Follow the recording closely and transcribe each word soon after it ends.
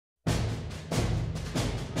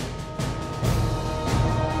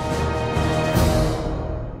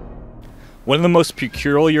One of the most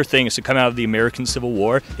peculiar things to come out of the American Civil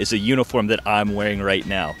War is the uniform that I'm wearing right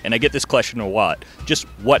now. And I get this question a lot. Just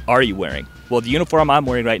what are you wearing? Well, the uniform I'm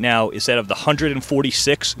wearing right now is that of the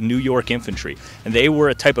 146th New York Infantry, and they were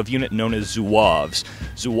a type of unit known as Zouaves.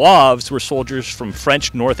 Zouaves were soldiers from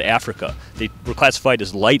French North Africa. They were classified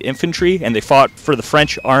as light infantry, and they fought for the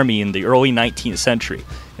French army in the early 19th century.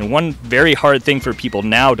 And one very hard thing for people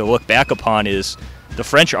now to look back upon is the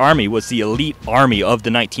French army was the elite army of the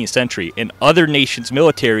 19th century, and other nations'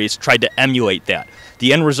 militaries tried to emulate that.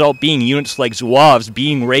 The end result being units like Zouaves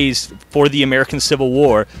being raised for the American Civil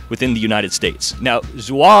War within the United States. Now,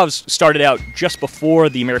 Zouaves started out just before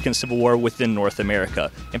the American Civil War within North America,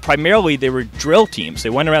 and primarily they were drill teams. They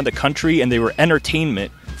went around the country and they were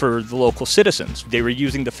entertainment for the local citizens. They were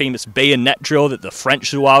using the famous bayonet drill that the French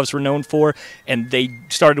Zouaves were known for, and they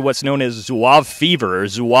started what's known as Zouave fever or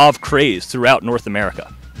Zouave craze throughout North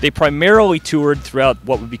America. They primarily toured throughout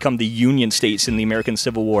what would become the Union states in the American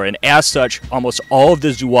Civil War, and as such, almost all of the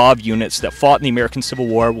Zouave units that fought in the American Civil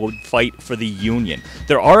War would fight for the Union.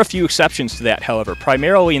 There are a few exceptions to that, however,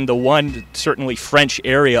 primarily in the one certainly French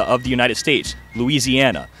area of the United States,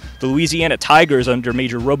 Louisiana. The Louisiana Tigers under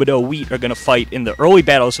Major Robideau Wheat are going to fight in the early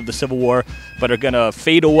battles of the Civil War, but are going to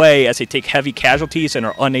fade away as they take heavy casualties and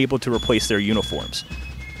are unable to replace their uniforms.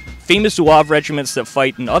 Famous Zouave regiments that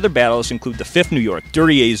fight in other battles include the 5th New York,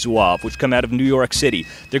 Duryea Zouave, which come out of New York City.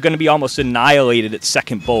 They're going to be almost annihilated at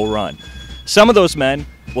Second Bull Run. Some of those men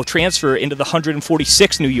will transfer into the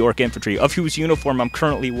 146th New York Infantry, of whose uniform I'm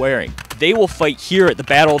currently wearing. They will fight here at the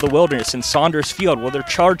Battle of the Wilderness in Saunders Field, where they'll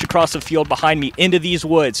charge across the field behind me into these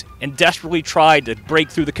woods and desperately try to break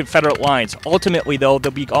through the Confederate lines. Ultimately, though,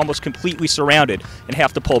 they'll be almost completely surrounded and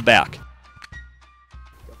have to pull back.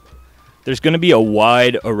 There's going to be a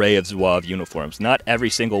wide array of Zouave uniforms. Not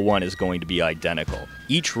every single one is going to be identical.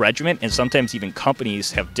 Each regiment, and sometimes even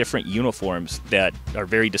companies, have different uniforms that are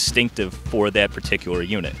very distinctive for that particular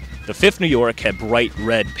unit. The 5th New York had bright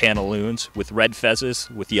red pantaloons with red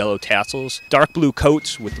fezzes with yellow tassels, dark blue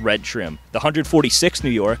coats with red trim. The 146th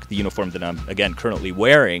New York, the uniform that I'm again currently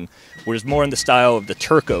wearing, was more in the style of the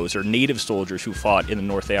Turcos, or native soldiers who fought in the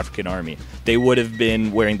North African army. They would have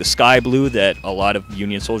been wearing the sky blue that a lot of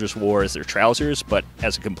Union soldiers wore as their trousers, but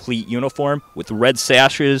as a complete uniform with red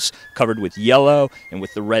sashes covered with yellow and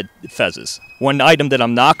with the red fezzes. One item that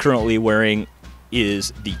I'm not currently wearing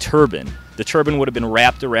is the turban. The turban would have been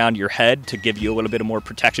wrapped around your head to give you a little bit of more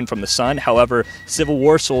protection from the sun. However, Civil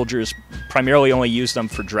War soldiers primarily only used them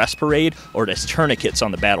for dress parade or as tourniquets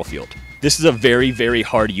on the battlefield. This is a very, very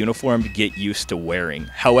hard uniform to get used to wearing.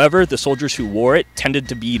 However, the soldiers who wore it tended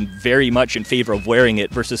to be very much in favor of wearing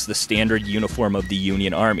it versus the standard uniform of the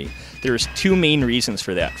Union Army. There's two main reasons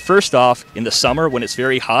for that. First off, in the summer when it's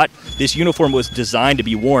very hot, this uniform was designed to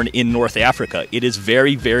be worn in North Africa. It is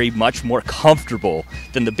very, very much more comfortable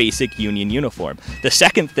than the basic Union uniform. The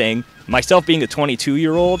second thing, myself being a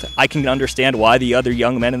 22-year-old, I can understand why the other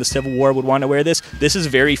young men in the Civil War would want to wear this. This is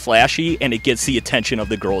very flashy and it gets the attention of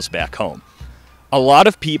the girls back home. A lot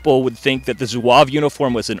of people would think that the Zouave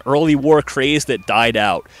uniform was an early war craze that died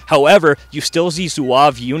out. However, you still see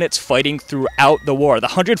Zouave units fighting throughout the war. The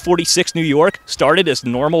 146th New York started as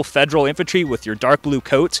normal Federal infantry with your dark blue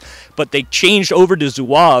coats, but they changed over to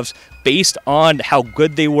Zouaves based on how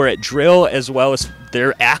good they were at drill as well as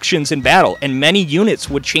their actions in battle. And many units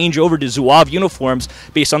would change over to Zouave uniforms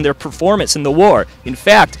based on their performance in the war. In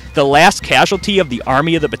fact, the last casualty of the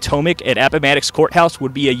Army of the Potomac at Appomattox Courthouse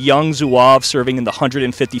would be a young Zouave serving in the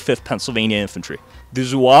 155th Pennsylvania Infantry. The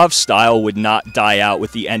Zouave style would not die out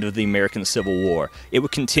with the end of the American Civil War. It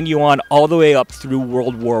would continue on all the way up through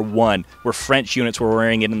World War I, where French units were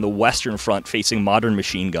wearing it in the Western Front facing modern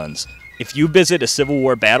machine guns. If you visit a Civil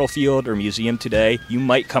War battlefield or museum today, you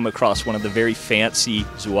might come across one of the very fancy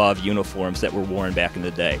Zouave uniforms that were worn back in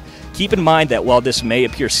the day. Keep in mind that while this may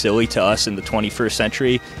appear silly to us in the 21st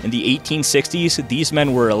century, in the 1860s, these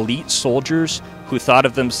men were elite soldiers who thought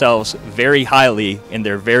of themselves very highly in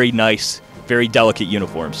their very nice, very delicate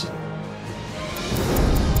uniforms.